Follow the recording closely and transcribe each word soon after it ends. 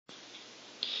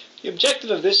The objective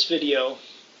of this video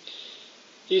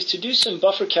is to do some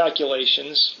buffer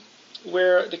calculations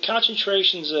where the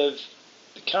concentrations of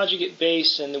the conjugate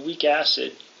base and the weak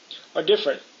acid are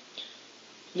different.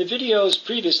 In the videos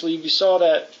previously, we saw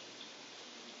that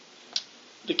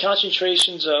the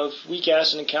concentrations of weak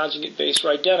acid and conjugate base were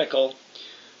identical,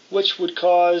 which would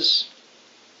cause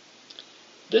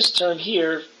this term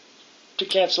here to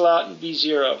cancel out and be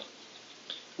zero,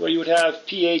 where you would have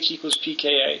pH equals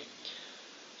pKa.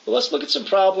 Well, let's look at some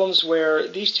problems where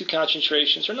these two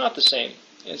concentrations are not the same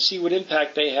and see what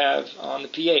impact they have on the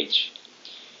pH.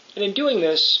 And in doing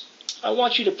this, I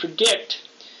want you to predict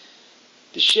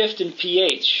the shift in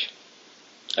pH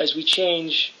as we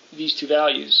change these two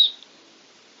values.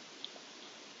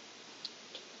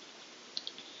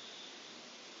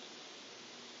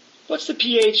 What's the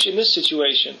pH in this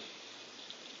situation?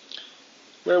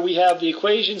 Where we have the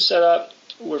equation set up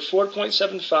where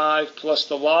 4.75 plus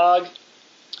the log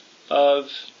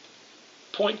of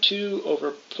 0.2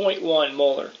 over 0.1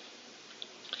 molar.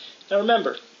 Now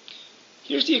remember,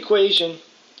 here's the equation,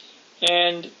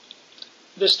 and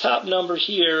this top number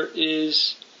here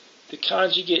is the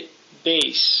conjugate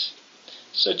base.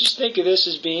 So just think of this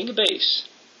as being a base.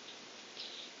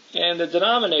 And the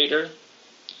denominator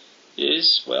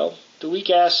is, well, the weak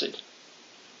acid,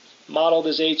 modeled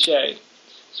as HA.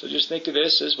 So just think of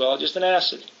this as, well, just an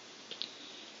acid.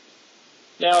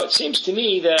 Now it seems to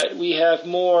me that we have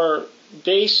more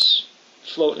base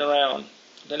floating around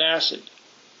than acid.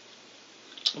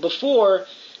 Before,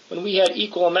 when we had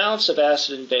equal amounts of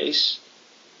acid and base,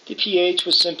 the pH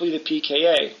was simply the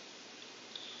pKa.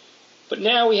 But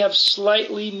now we have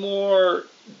slightly more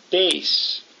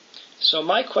base. So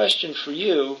my question for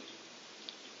you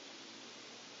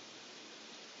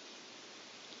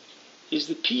is,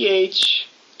 the pH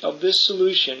of this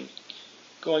solution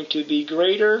going to be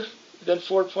greater than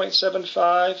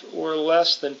 4.75 or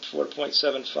less than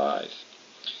 4.75?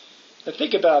 Now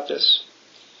think about this.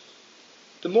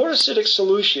 The more acidic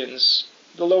solutions,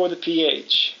 the lower the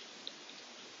pH.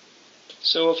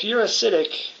 So if you're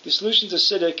acidic, the solution's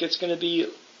acidic, it's going to be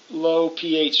low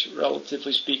pH,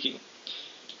 relatively speaking.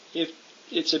 If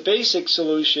it's a basic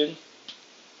solution,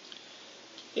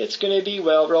 it's going to be,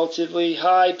 well, relatively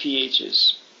high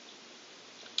pHs.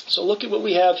 So look at what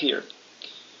we have here.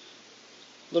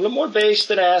 A little more base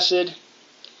than acid.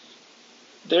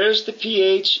 There's the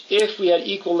pH if we had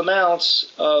equal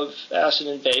amounts of acid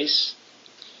and base.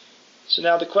 So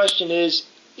now the question is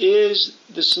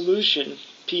the solution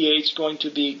pH going to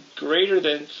be greater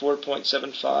than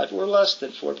 4.75 or less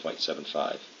than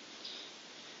 4.75?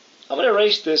 I'm going to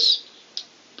erase this,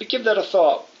 but give that a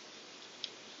thought.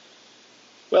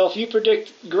 Well, if you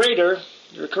predict greater,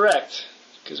 you're correct,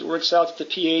 because it works out that the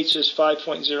pH is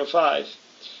 5.05.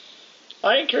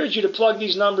 I encourage you to plug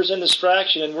these numbers in this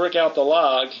fraction and work out the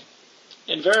log,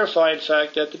 and verify, in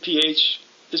fact, that the pH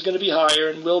is going to be higher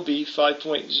and will be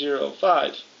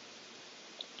 5.05.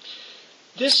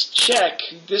 This check,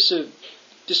 this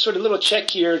sort of little check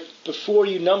here before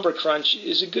you number crunch,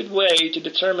 is a good way to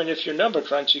determine if your number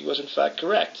crunching was in fact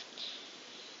correct.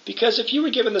 Because if you were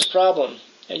given this problem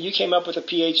and you came up with a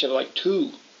pH of like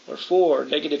 2 or 4,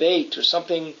 -8 or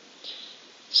something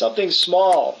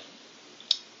small,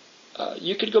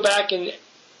 you could go back and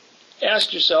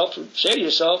ask yourself, or say to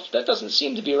yourself, that doesn't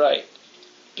seem to be right,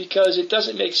 because it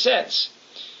doesn't make sense.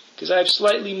 Because I have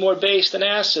slightly more base than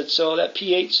acid, so that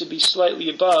pH should be slightly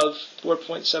above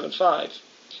 4.75.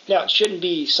 Now, it shouldn't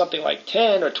be something like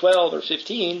 10 or 12 or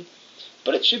 15,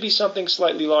 but it should be something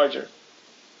slightly larger.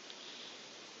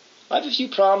 I have a few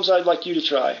problems I'd like you to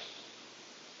try.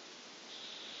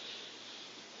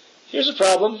 Here's a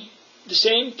problem. The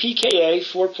same pKa,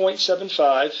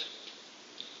 4.75.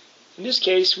 In this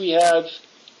case, we have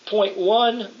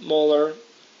 0.1 molar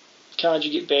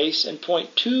conjugate base and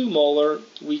 0.2 molar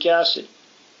weak acid.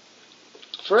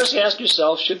 First, ask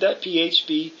yourself, should that pH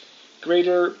be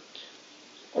greater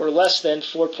or less than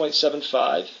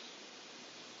 4.75?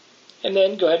 And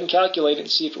then go ahead and calculate it and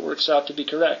see if it works out to be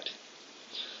correct.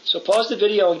 So pause the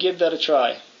video and give that a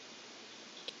try.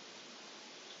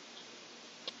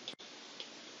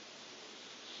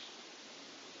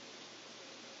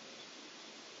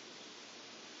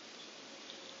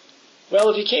 Well,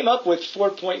 if you came up with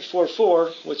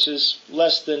 4.44, which is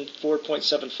less than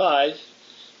 4.75,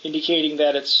 indicating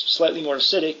that it's slightly more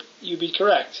acidic, you'd be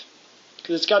correct.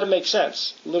 Because it's got to make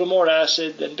sense. A little more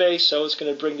acid than base, so it's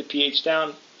going to bring the pH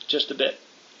down just a bit.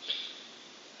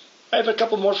 I have a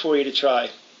couple more for you to try.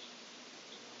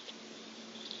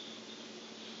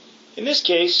 In this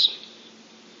case,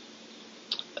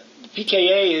 the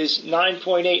pKa is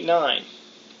 9.89.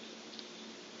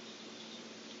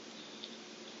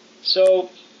 So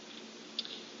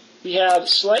we have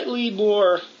slightly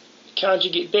more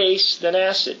conjugate base than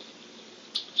acid.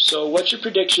 So what's your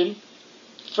prediction?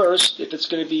 First, if it's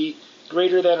going to be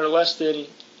greater than or less than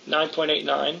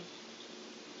 9.89.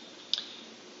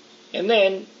 And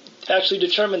then actually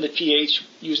determine the pH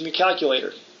using the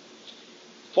calculator.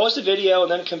 Pause the video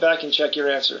and then come back and check your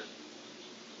answer.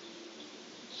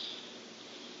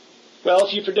 Well,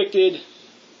 if you predicted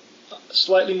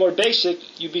slightly more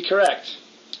basic, you'd be correct,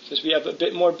 because we have a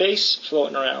bit more base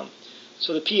floating around.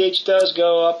 So the pH does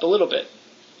go up a little bit.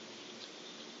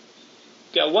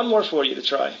 Got one more for you to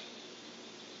try.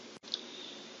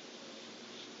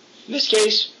 In this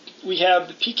case, we have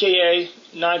the pKa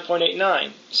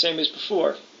 9.89, same as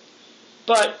before.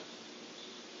 But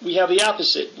we have the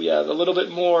opposite. We have a little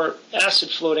bit more acid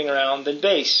floating around than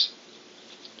base.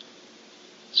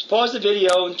 Let's pause the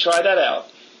video and try that out.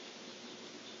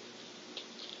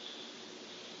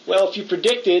 Well, if you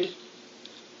predicted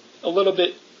a little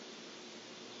bit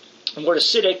more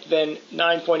acidic than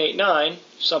 9.89,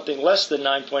 something less than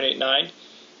 9.89,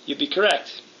 you'd be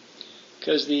correct,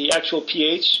 because the actual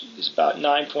pH is about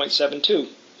 9.72.